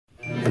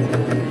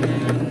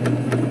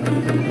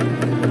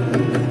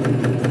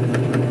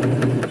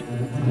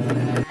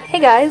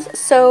guys,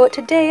 so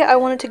today I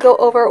wanted to go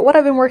over what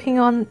I've been working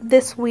on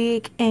this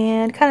week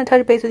and kind of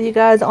touch base with you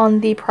guys on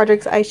the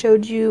projects I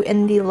showed you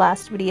in the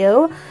last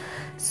video.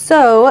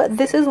 So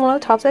this is one of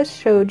the tops I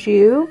showed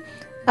you.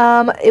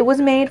 It was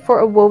made for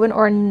a woven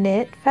or a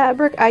knit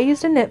fabric. I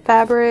used a knit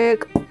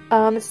fabric. It's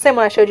the same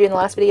one I showed you in the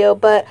last video,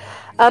 but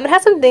it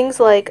has some things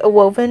like a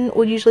woven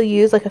would usually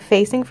use, like a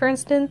facing for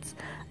instance.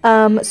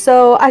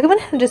 So I went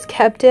ahead and just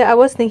kept it. I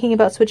was thinking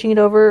about switching it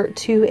over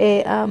to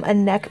a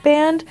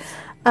neckband.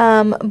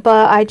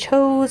 But I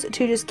chose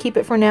to just keep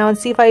it for now and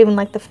see if I even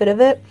like the fit of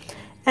it.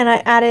 And I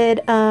added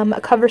a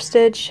cover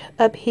stitch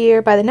up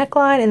here by the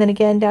neckline and then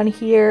again down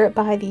here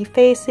by the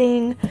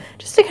facing,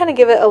 just to kind of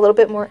give it a little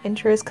bit more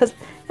interest, because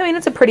I mean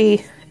it's a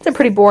pretty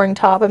boring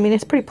top. I mean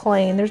it's pretty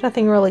plain. There's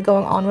nothing really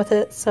going on with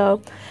it. So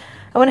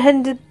I went ahead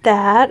and did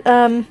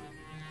that.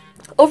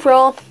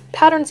 Overall,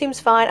 pattern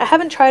seems fine. I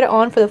haven't tried it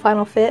on for the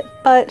final fit,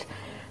 but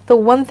the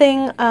one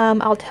thing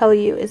I'll tell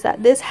you is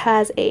that this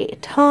has a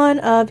ton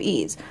of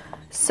ease.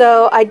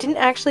 So I didn't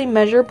actually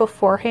measure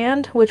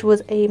beforehand, which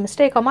was a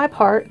mistake on my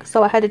part,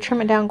 so I had to trim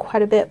it down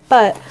quite a bit.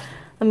 But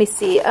let me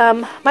see,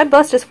 my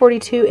bust is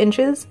 42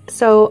 inches,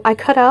 so I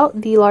cut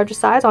out the largest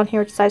size on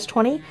here, which is size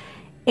 20,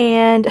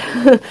 and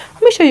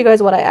let me show you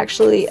guys what I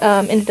actually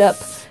ended up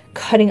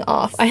cutting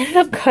off. I ended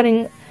up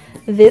cutting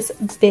this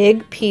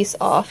big piece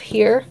off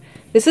here.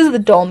 This is the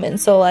dolman,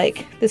 so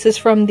like this is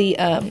from the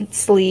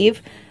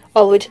sleeve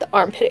all the way to the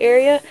armpit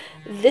area.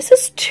 This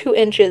is 2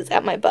 inches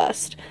at my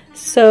bust.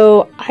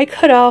 So I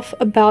cut off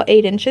about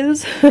 8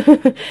 inches.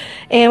 And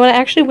when I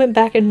actually went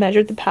back and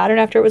measured the pattern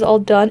after it was all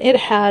done, it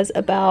has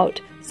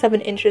about 7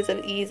 inches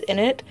of ease in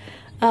it.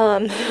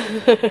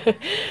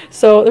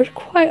 So there's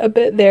quite a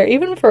bit there.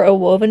 Even for a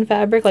woven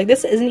fabric, like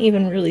this isn't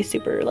even really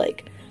super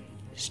like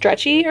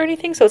stretchy or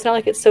anything. So it's not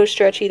like it's so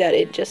stretchy that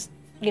it just,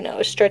 you know,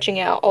 is stretching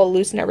out all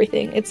loose and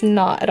everything. It's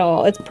not at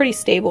all. It's pretty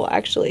stable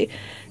actually.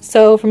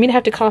 So for me to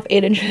have to cut off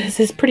 8 inches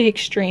is pretty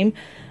extreme.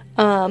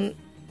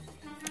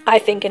 I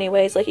think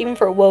anyways, like even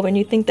for a woven,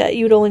 you'd think that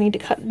you'd only need to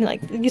cut,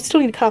 like, you still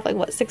need to cut off like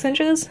what, 6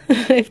 inches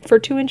for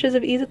 2 inches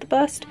of ease at the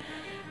bust.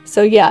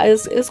 So yeah,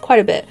 it's quite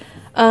a bit.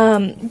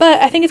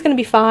 But I think it's going to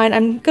be fine.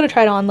 I'm going to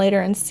try it on later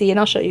and see, and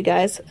I'll show you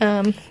guys.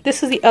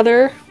 This is the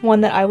other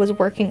one that I was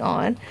working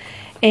on,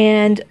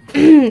 and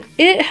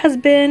it has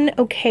been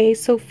okay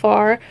so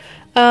far.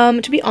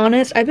 To be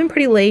honest, I've been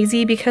pretty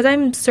lazy because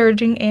I'm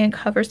serging and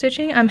cover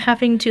stitching. I'm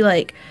having to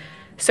like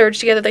serge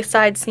together the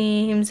side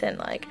seams and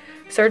like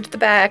serge the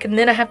back, and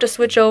then I have to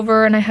switch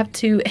over and I have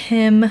to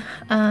hem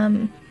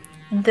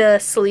the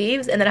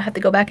sleeves, and then I have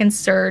to go back and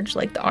serge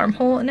like the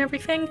armhole and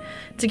everything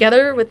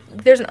together with,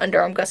 there's an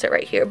underarm gusset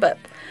right here, but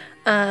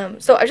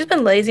so I've just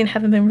been lazy and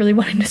haven't been really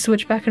wanting to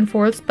switch back and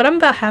forth, but I'm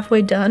about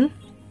halfway done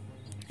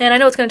and I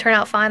know it's going to turn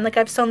out fine. Like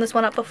I've sewn this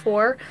one up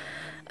before.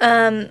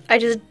 I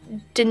just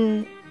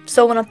didn't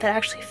sew one up that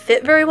actually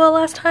fit very well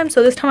last time,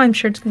 so this time I'm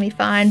sure it's gonna be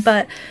fine.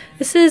 But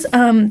this is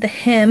the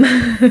hem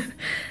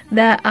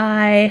that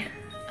I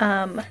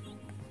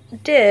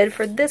did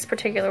for this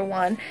particular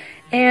one,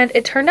 and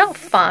it turned out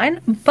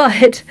fine,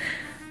 but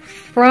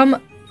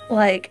from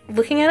like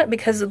looking at it,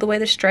 because of the way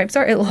the stripes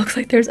are, it looks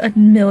like there's a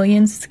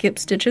million skip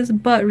stitches,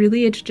 but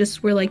really it's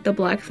just where like the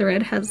black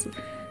thread has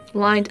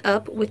lined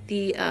up with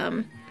the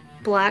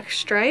black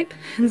stripe,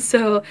 and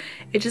so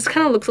it just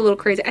kind of looks a little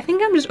crazy. I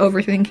think I'm just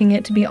overthinking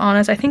it, to be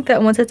honest. I think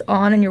that once it's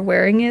on and you're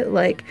wearing it,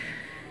 like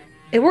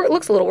it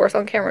looks a little worse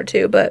on camera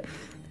too, but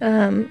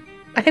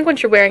I think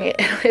once you're wearing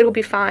it, it'll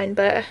be fine.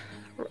 But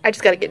I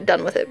just got to get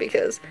done with it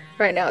because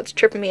right now it's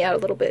tripping me out a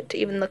little bit to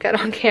even look at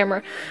it on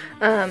camera.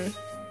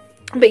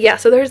 But yeah,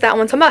 so there's that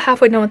one. So I'm about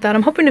halfway done with that.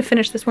 I'm hoping to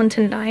finish this one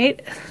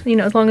tonight, you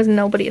know, as long as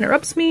nobody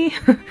interrupts me,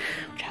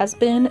 which has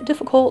been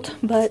difficult,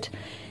 but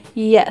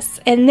yes.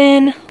 And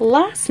then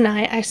last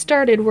night I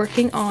started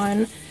working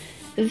on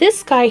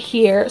this guy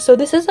here. So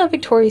this is a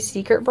Victoria's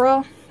Secret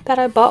bra that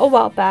I bought a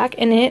while back,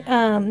 and it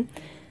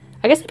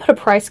I guess I put a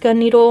price gun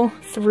needle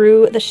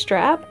through the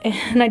strap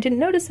and I didn't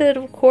notice it,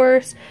 of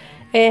course,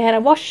 and I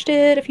washed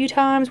it a few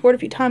times, wore it a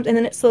few times, and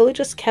then it slowly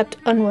just kept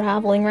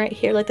unraveling right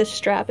here, like this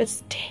strap.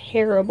 It's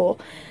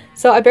terrible.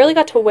 So I barely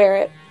got to wear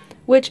it,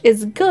 which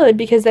is good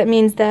because that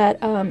means that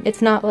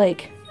it's not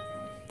like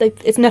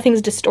it's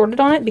nothing's distorted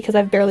on it because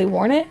I've barely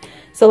worn it.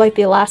 So like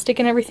the elastic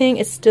and everything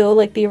is still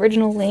like the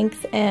original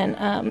length,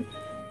 and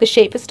the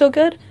shape is still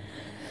good.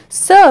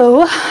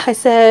 So I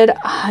said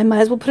I might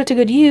as well put it to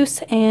good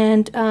use,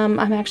 and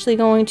I'm actually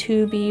going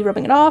to be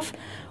rubbing it off,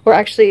 or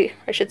actually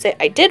I should say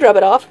I did rub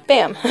it off.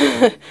 Bam.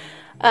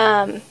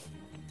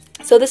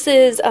 So this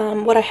is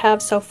what I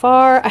have so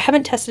far. I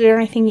haven't tested it or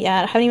anything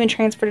yet. I haven't even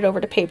transferred it over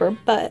to paper,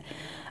 but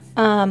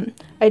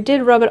I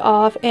did rub it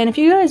off. And if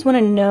you guys want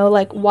to know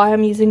like why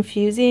I'm using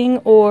fusing,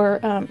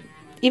 or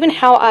even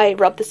how I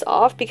rub this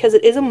off, because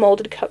it is a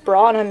molded cut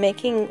bra and I'm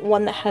making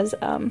one that has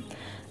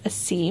a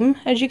seam,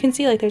 as you can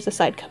see, like there's a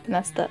side cup and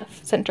that's the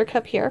center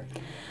cup here.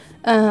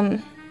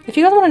 If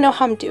you guys want to know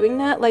how I'm doing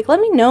that, like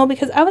let me know,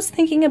 because I was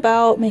thinking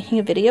about making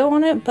a video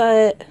on it,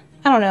 but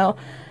I don't know.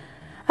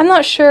 I'm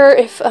not sure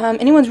if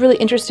anyone's really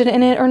interested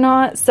in it or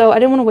not, so I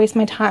didn't want to waste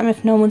my time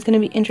if no one's going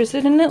to be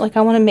interested in it. Like,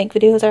 I want to make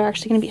videos that are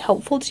actually going to be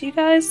helpful to you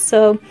guys,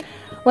 so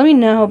let me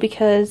know,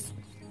 because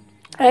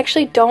I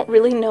actually don't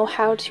really know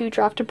how to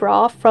draft a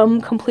bra from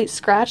complete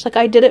scratch. Like,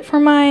 I did it for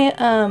my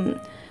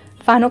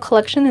final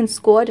collection in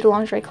school. I did a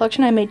lingerie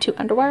collection. I made 2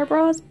 underwire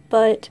bras,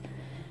 but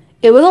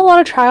it was a lot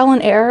of trial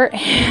and error,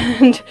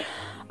 and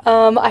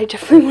I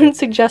definitely wouldn't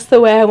suggest the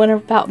way I went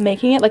about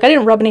making it. Like, I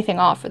didn't rub anything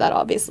off for that,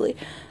 obviously.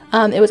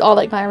 It was all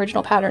like my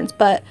original patterns,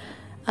 but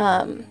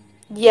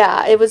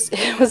yeah, it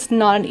was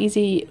not an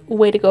easy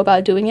way to go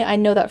about doing it. I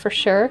know that for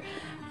sure.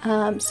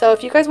 So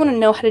if you guys want to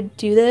know how to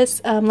do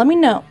this, let me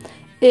know.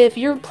 If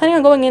you're planning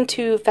on going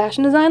into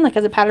fashion design, like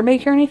as a pattern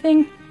maker or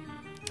anything,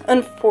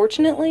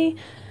 unfortunately,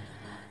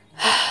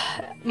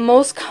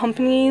 most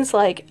companies,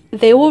 like,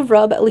 they will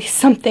rub at least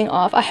something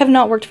off. I have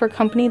not worked for a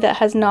company that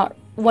has not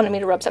wanted me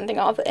to rub something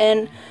off,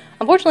 and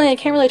unfortunately I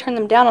can't really turn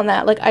them down on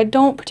that. Like, I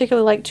don't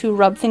particularly like to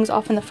rub things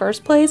off in the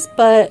first place,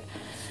 but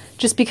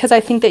just because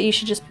I think that you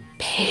should just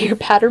pay your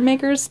pattern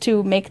makers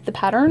to make the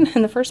pattern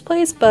in the first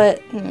place,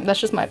 but that's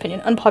just my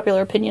opinion,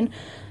 unpopular opinion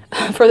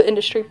for the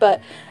industry.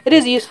 But it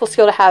is a useful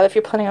skill to have if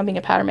you're planning on being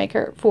a pattern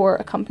maker for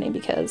a company,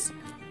 because,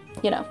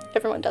 you know,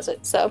 everyone does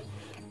it. So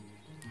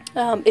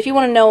if you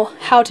want to know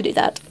how to do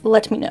that,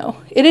 let me know.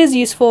 It is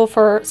useful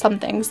for some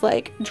things,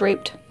 like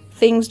draped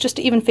things, just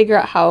to even figure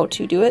out how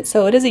to do it.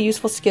 So it is a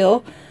useful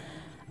skill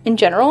in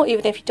general,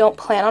 even if you don't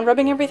plan on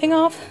rubbing everything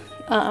off.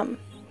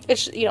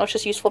 It's, you know, it's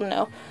just useful to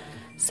know.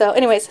 So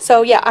anyways,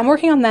 so yeah, I'm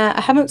working on that.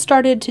 I haven't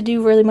started to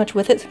do really much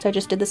with it since I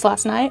just did this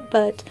last night,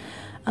 but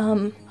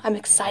I'm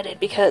excited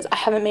because I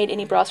haven't made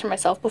any bras for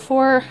myself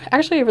before.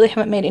 Actually, I really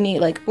haven't made any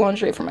like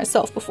lingerie for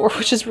myself before,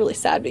 which is really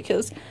sad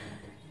because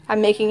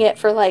I'm making it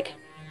for like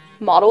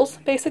models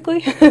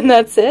basically, and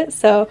that's it.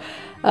 So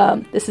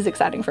this is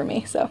exciting for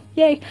me, so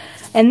yay.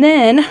 And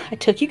then I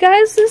took you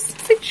guys'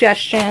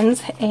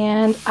 suggestions,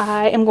 and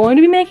I am going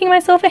to be making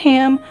myself a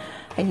ham.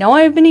 I know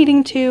I've been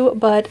eating too,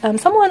 but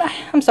someone,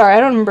 I'm sorry, I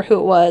don't remember who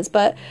it was,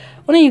 but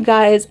one of you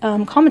guys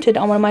commented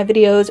on one of my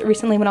videos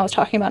recently when I was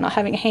talking about not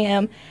having a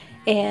ham,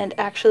 and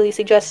actually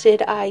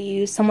suggested I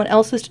use someone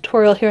else's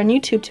tutorial here on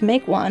YouTube to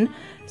make one.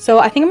 So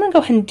I think I'm gonna go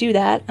ahead and do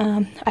that.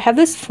 I have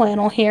this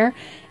flannel here.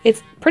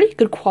 It's pretty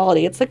good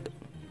quality. It's like,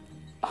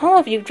 I don't know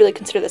if you'd really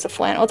consider this a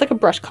flannel. It's like a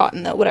brushed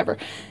cotton though, whatever.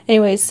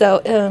 Anyways,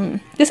 so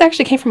this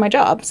actually came from my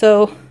job.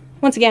 So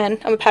once again,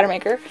 I'm a pattern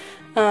maker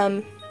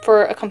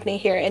for a company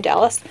here in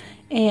Dallas.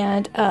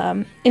 And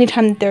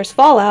anytime there's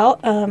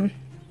fallout,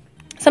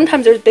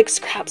 sometimes there's big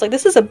scraps. Like,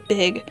 this is a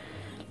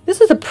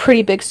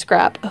pretty big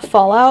scrap of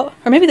fallout.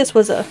 Or maybe this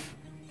was a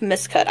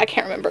miscut, I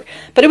can't remember.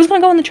 But it was gonna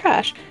go in the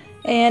trash.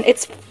 And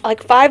it's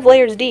like 5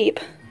 layers deep,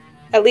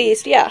 at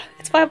least. Yeah,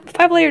 it's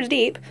five layers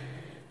deep.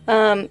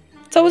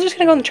 So it was just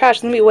gonna go in the trash,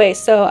 it's gonna be a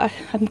waste. So I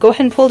go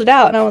ahead and pulled it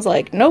out, and I was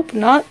like, nope,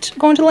 not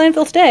going to the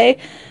landfill today.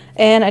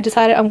 And I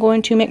decided I'm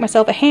going to make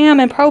myself a ham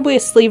and probably a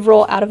sleeve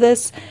roll out of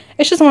this.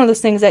 It's just one of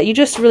those things that you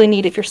just really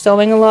need if you're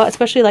sewing a lot,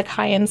 especially like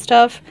high-end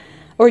stuff,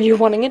 or you're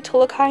wanting it to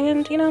look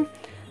high-end, you know?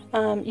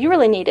 You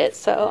really need it,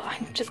 so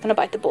I'm just gonna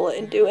bite the bullet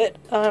and do it.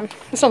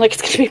 It's not like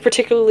it's gonna be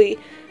particularly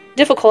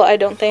difficult, I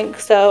don't think,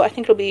 so I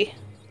think it'll be,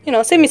 you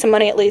know, save me some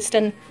money at least,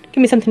 and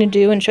give me something to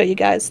do and show you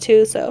guys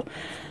too. So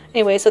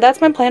anyway, so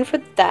that's my plan for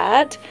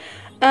that.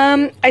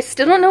 I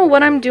still don't know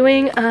what I'm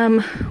doing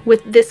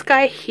with this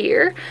guy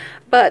here,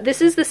 but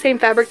this is the same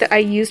fabric that I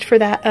used for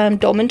that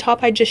dolman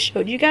top I just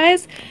showed you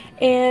guys.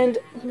 And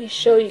let me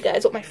show you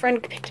guys what my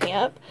friend picked me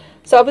up.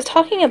 So I was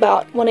talking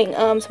about wanting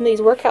some of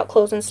these workout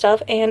clothes and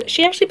stuff, and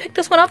she actually picked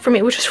this one up for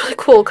me, which is really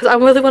cool because I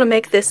really want to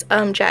make this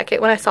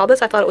jacket. When I saw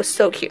this, I thought it was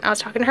so cute. I was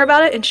talking to her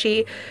about it, and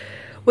she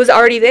was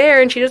already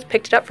there, and she just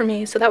picked it up for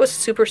me. So that was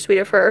super sweet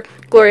of her.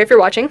 Gloria, if you're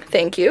watching,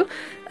 thank you.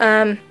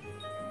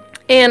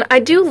 And I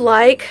do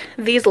like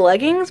these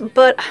leggings,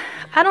 but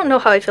I don't know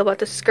how I feel about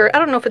this skirt. I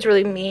don't know if it's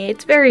really me.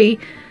 It's very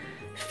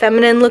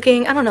feminine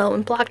looking. I don't know.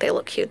 In black, they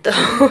look cute,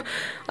 though.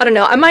 I don't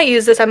know. I might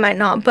use this. I might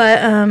not.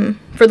 But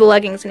for the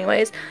leggings,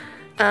 anyways.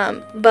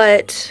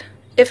 But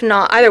if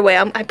not, either way,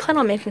 I plan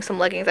on making some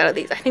leggings out of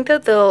these. I think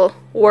that they'll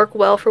work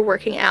well for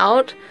working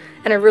out,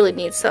 and I really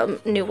need some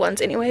new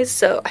ones anyways.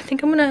 So I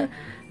think I'm going to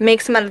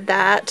make some out of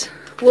that.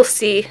 We'll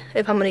see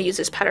if I'm going to use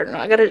this pattern or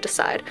not. I got to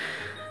decide.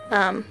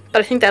 But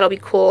I think that'll be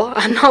cool.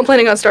 I'm not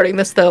planning on starting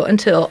this though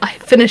until I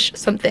finish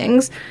some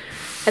things.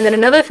 And then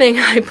another thing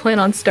I plan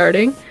on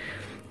starting,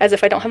 as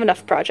if I don't have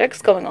enough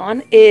projects going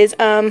on, is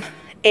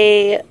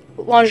a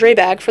lingerie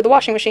bag for the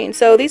washing machine.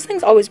 So these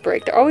things always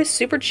break. They're always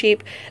super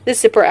cheap. This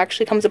zipper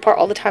actually comes apart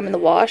all the time in the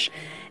wash.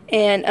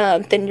 And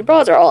then your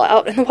bras are all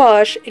out in the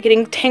wash,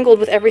 getting tangled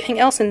with everything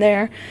else in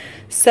there.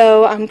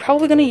 So I'm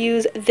probably going to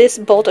use this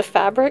bolt of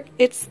fabric.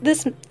 It's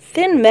this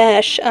thin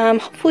mesh.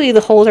 Hopefully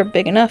the holes are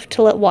big enough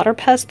to let water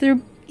pass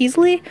through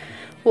easily.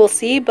 We'll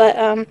see. But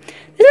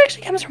this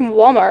actually comes from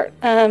Walmart.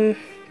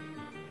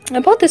 I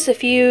bought this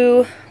let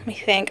me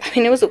think. I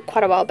mean, it was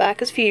quite a while back.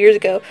 It was a few years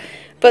ago.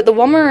 But the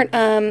Walmart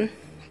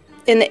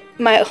in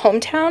my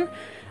hometown,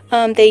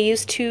 they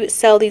used to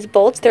sell these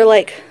bolts. They're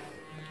like,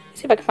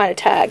 see if I can find a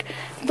tag.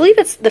 I believe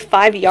it's the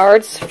 5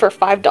 yards for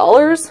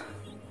 $5.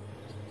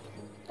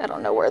 I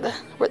don't know where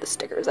the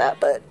sticker is at,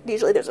 but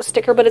usually there's a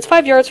sticker, but it's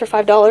 5 yards for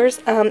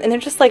 $5. And they're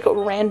just like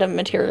random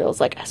materials.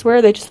 Like, I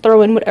swear they just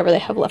throw in whatever they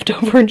have left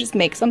over and just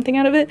make something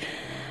out of it.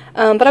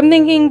 But I'm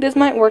thinking this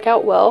might work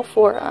out well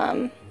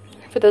for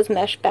those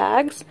mesh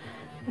bags,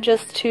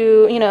 just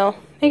to, you know,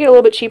 make it a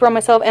little bit cheaper on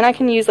myself, and I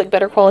can use like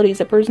better quality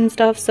zippers and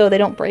stuff so they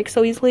don't break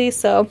so easily.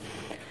 So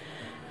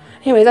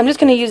anyways, I'm just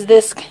going to use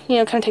this, you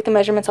know, kind of take the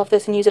measurements off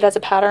this and use it as a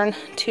pattern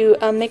to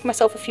make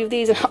myself a few of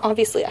these, and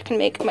obviously I can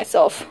make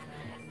myself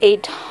a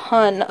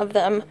ton of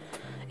them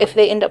if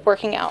they end up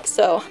working out.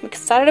 So I'm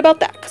excited about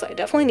that because I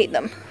definitely need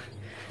them.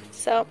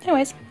 So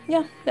anyways,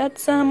 yeah,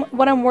 that's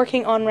what I'm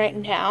working on right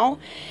now.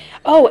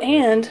 Oh,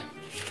 and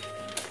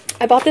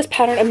I bought this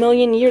pattern a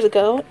million years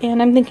ago,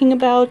 and I'm thinking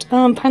about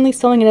finally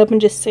sewing it up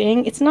and just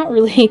saying it's not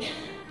really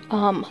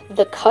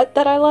the cut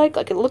that I like.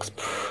 Like, it looks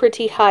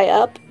pretty high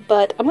up,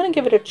 but I'm gonna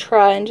give it a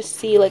try and just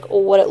see like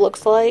what it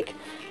looks like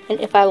and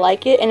if I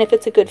like it and if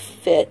it's a good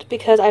fit,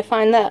 because I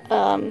find that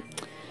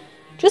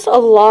just a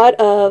lot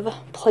of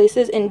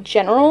places in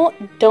general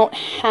don't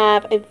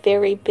have a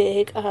very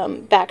big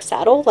back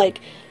saddle.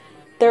 Like,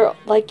 they're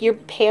like, your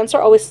pants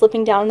are always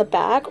slipping down the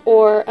back,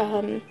 or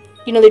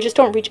you know, they just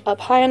don't reach up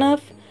high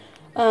enough.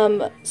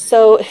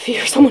 So if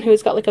you're someone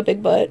who's got like a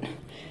big butt,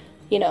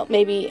 you know,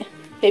 maybe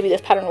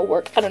this pattern will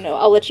work. I don't know.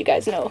 I'll let you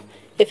guys know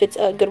if it's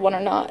a good one or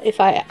not, if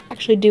I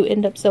actually do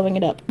end up sewing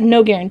it up.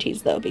 No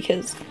guarantees though,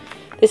 because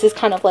this is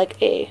kind of like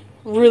a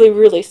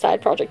really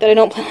side project that I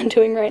don't plan on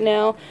doing right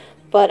now.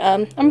 But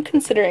I'm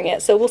considering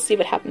it, so we'll see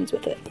what happens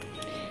with it.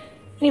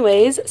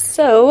 Anyways,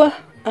 so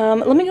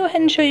let me go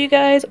ahead and show you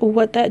guys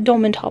what that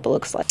dolman top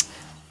looks like.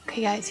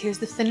 Okay guys, here's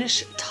the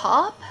finished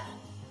top.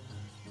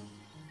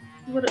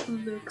 What it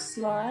looks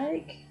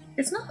like.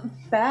 It's not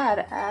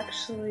bad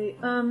actually.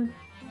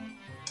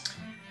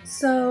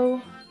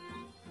 So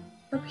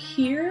up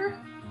here,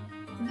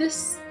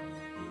 this,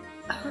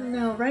 I don't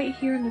know, right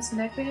here in this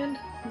neckband,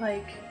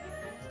 like,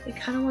 it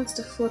kind of wants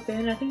to flip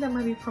in. I think that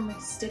might be from my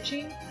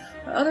stitching.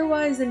 But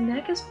otherwise, the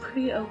neck is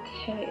pretty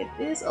okay.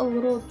 It is a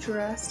little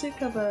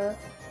drastic of a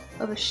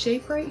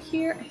shape right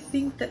here. I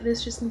think that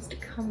this just needs to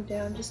come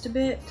down just a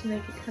bit to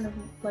make it kind of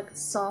like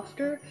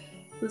softer.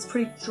 It was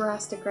pretty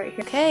drastic right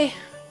here. Okay,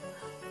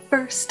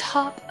 first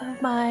top of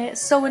my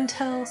Sew and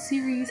Tell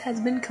series has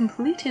been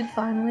completed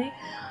finally.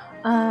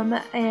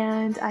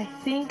 And I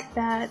think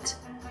that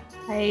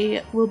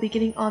I will be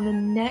getting on the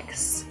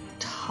next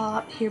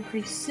top here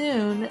pretty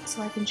soon,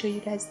 so I can show you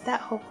guys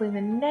that hopefully in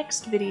the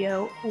next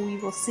video. We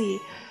will see.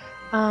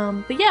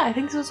 But yeah, I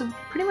think this was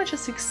pretty much a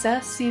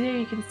success. See there,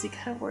 you can see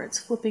kind of where it's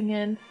flipping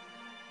in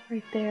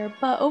right there.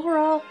 But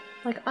overall,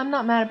 like, I'm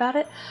not mad about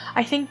it.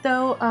 I think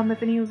though,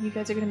 if any of you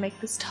guys are going to make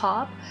this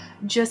top,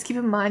 just keep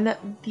in mind that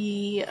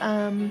the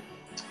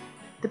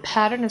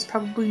pattern is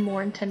probably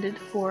more intended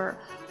for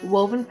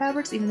woven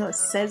fabrics, even though it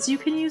says you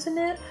can use a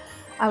knit.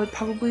 I would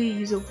probably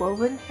use a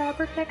woven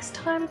fabric next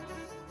time.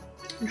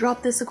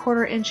 Drop this a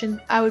 1/4 inch,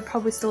 and I would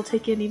probably still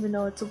take it, even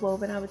though it's a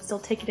woven, I would still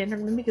take it in,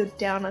 and let me go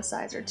down a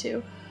size or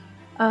two,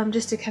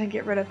 just to kind of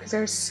get rid of, because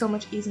there's so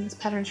much ease in this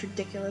pattern, it's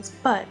ridiculous.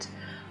 But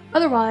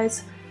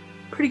otherwise,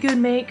 pretty good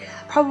make.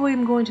 Probably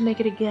am going to make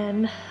it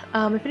again.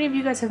 If any of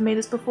you guys have made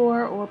this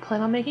before or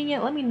plan on making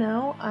it, let me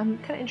know. I'm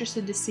kind of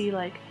interested to see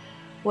like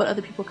what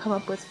other people come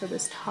up with for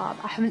this top.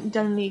 I haven't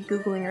done any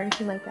Googling or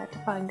anything like that to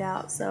find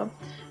out, so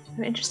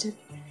I'm interested.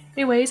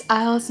 Anyways,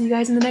 I'll see you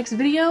guys in the next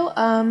video.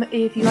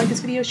 If you like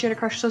this video, share it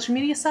across your social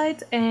media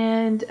sites,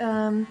 and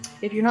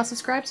if you're not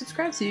subscribed,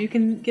 subscribe so you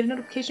can get a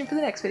notification for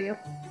the next video.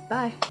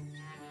 Bye!